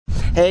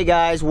Hey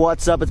guys,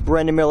 what's up? It's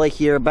Brendan Miller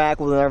here, back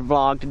with another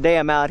vlog. Today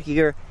I'm out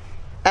here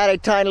at a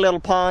tiny little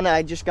pond.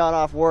 I just got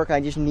off work. I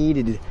just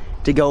needed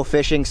to go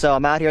fishing, so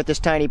I'm out here at this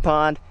tiny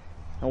pond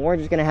and we're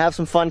just gonna have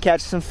some fun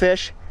catching some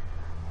fish.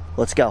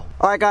 Let's go.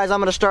 Alright guys, I'm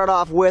gonna start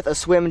off with a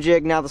swim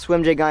jig. Now the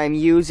swim jig I am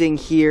using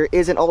here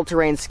is an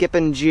all-terrain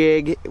skipping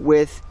jig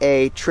with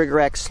a Trigger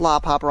X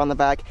slop hopper on the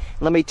back.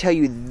 And let me tell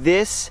you,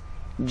 this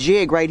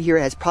jig right here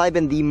has probably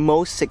been the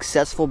most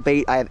successful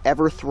bait I have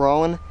ever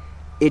thrown.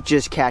 It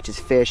just catches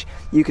fish.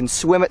 You can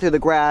swim it through the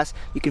grass,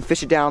 you can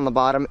fish it down on the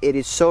bottom. It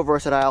is so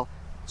versatile,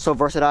 so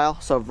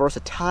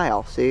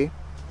versatile. See,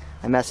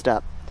 I messed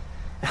up.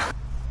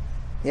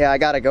 Yeah, I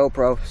got a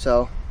GoPro,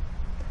 so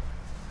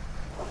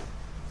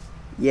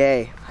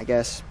yay, I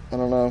guess. I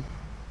don't know.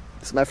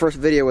 This is my first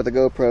video with a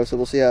GoPro, so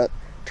we'll see how it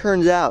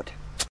turns out.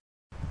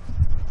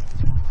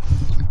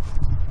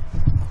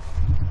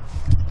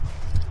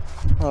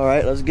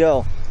 Alright, let's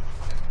go.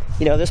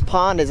 You know, this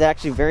pond is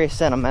actually very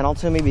sentimental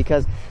to me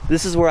because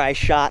this is where I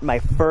shot my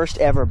first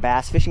ever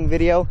bass fishing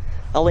video.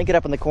 I'll link it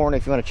up in the corner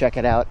if you want to check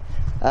it out.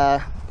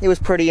 It was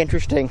pretty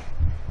interesting,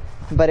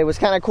 but it was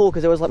kind of cool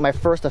because it was like my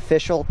first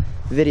official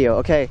video.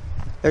 Okay,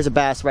 there's a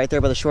bass right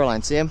there by the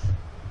shoreline. See him?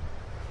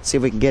 Let's see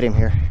if we can get him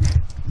here.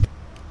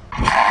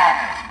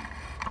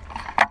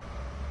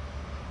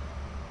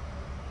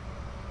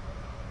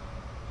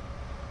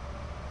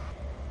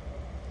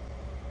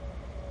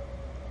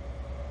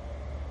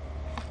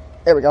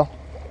 There we go.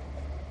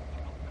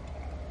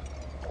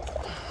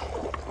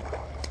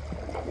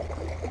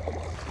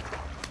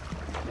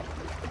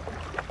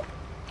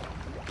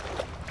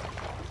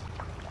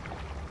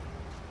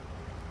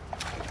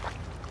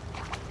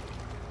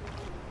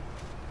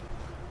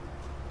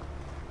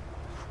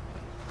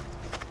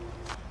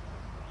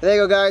 There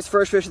you go guys,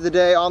 first fish of the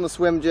day on the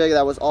swim jig.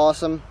 That was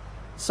awesome.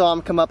 Saw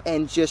him come up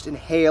and just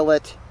inhale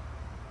it.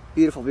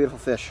 Beautiful, beautiful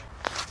fish.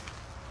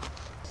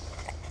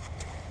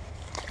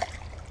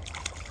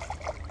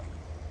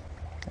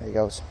 There he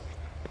goes.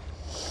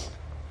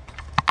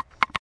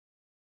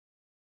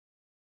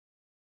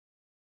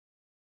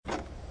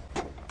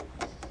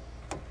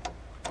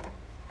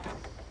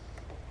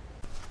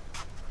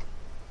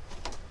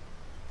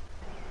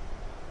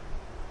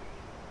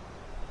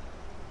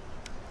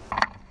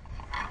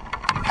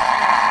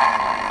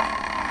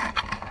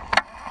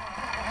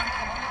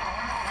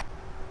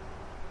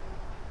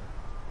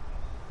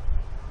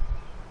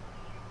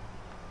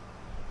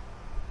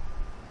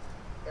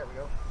 There we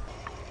go.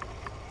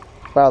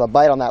 Wow, the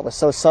bite on that was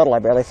so subtle I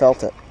barely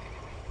felt it.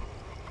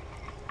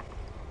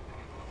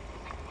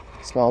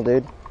 Small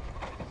dude.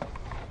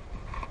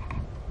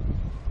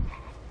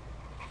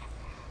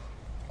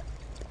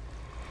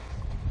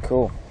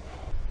 Cool.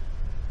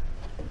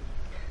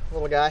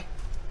 Little guy.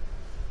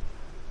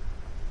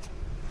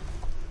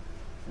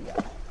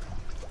 Yeah.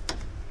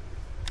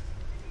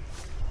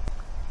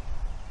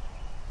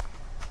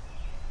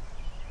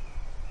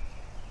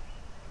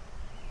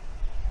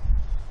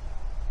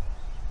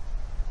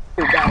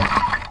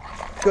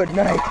 Good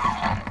night.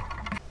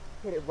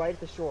 Hit it right at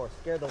the shore.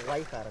 Scared the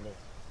life out of me.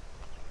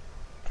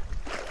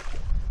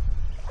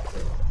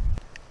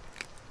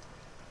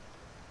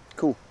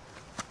 Cool.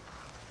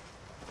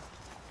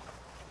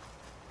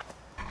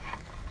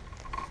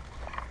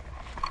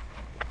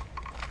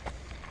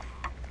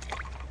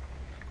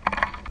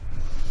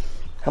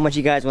 How much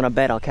you guys want to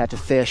bet I'll catch a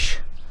fish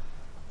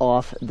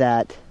off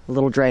that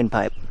little drain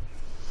pipe?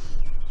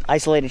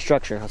 Isolated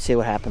structure. Let's see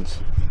what happens.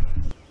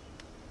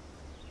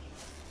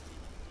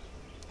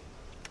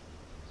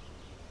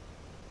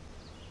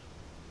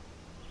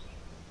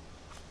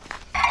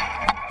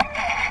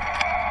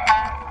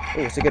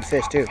 Ooh, it's a good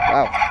fish too.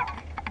 Wow.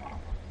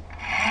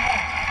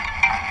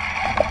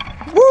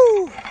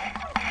 Woo!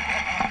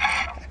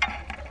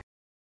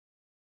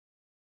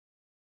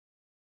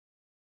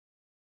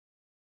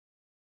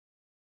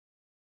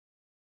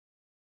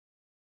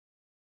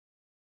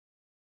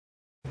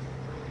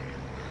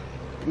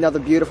 Another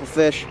beautiful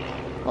fish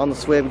on the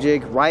swim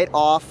jig right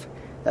off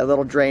that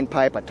little drain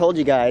pipe. I told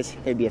you guys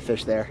there'd be a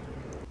fish there.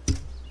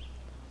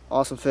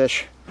 Awesome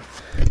fish.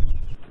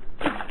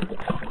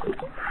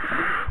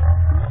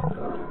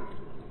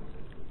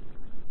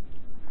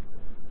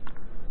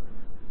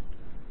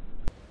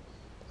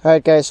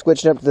 Alright guys,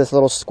 switching up to this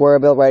little square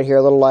bill right here,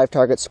 a little live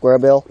target square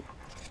bill.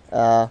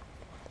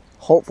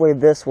 Hopefully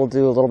this will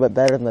do a little bit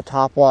better than the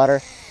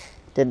topwater.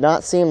 Did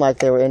not seem like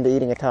they were into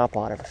eating a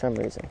topwater for some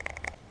reason.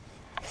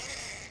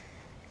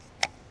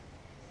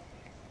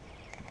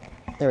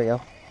 There we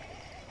go.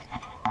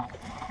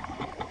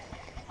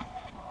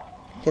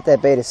 Hit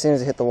that bait as soon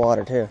as it hit the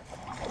water too.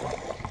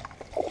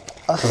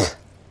 Ugh.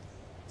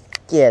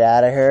 Get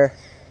out of here,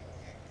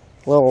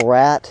 little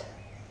rat.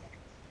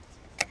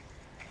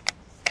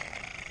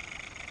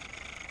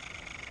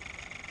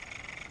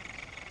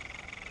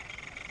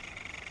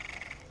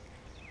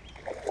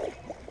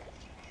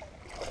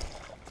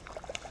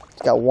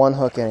 Got one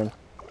hook in him.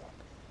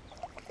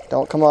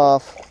 Don't come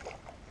off.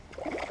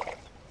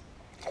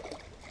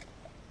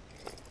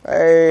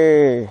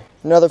 Hey,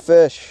 another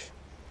fish.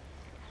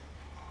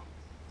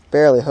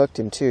 Barely hooked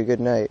him too.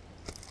 Good night.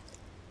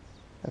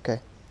 Okay.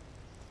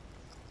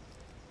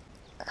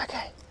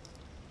 Okay.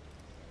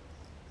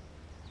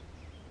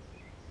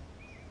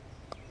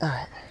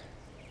 Alright.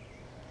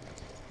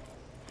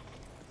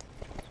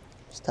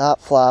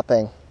 Stop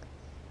flopping.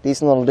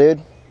 Decent little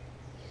dude.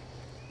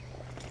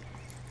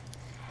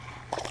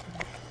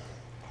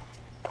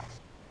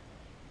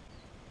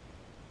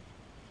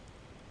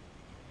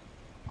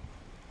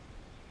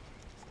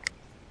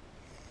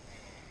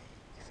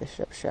 Fish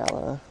up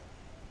shallow.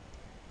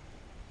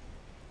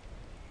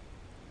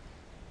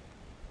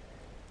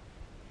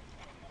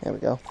 There we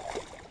go.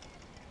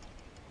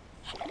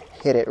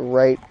 Hit it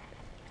right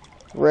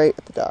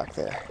at the dock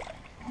there.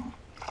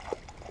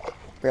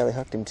 Barely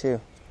hooked him too.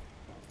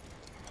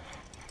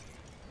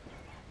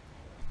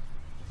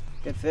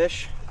 Good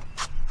fish.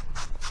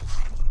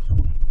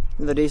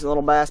 Another decent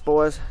little bass,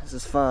 boys. This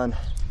is fun.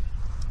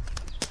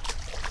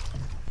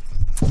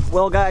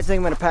 Well, guys, I think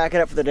I'm gonna pack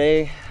it up for the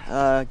day.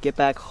 Get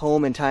back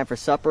home in time for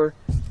supper.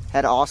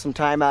 Had an awesome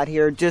time out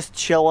here, just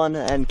chilling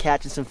and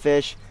catching some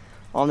fish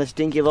on this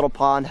dinky little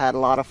pond. Had a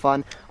lot of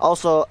fun.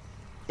 Also,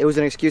 it was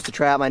an excuse to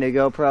try out my new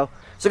GoPro.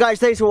 So guys,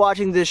 thanks for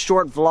watching this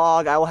short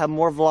vlog. I will have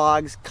more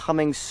vlogs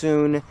coming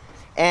soon.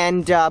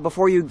 And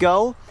before you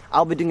go,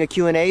 I'll be doing a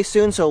Q&A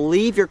soon, so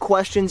leave your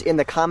questions in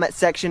the comment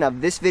section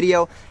of this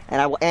video,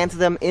 and I will answer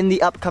them in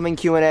the upcoming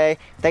Q&A.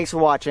 Thanks for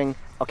watching.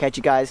 I'll catch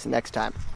you guys next time.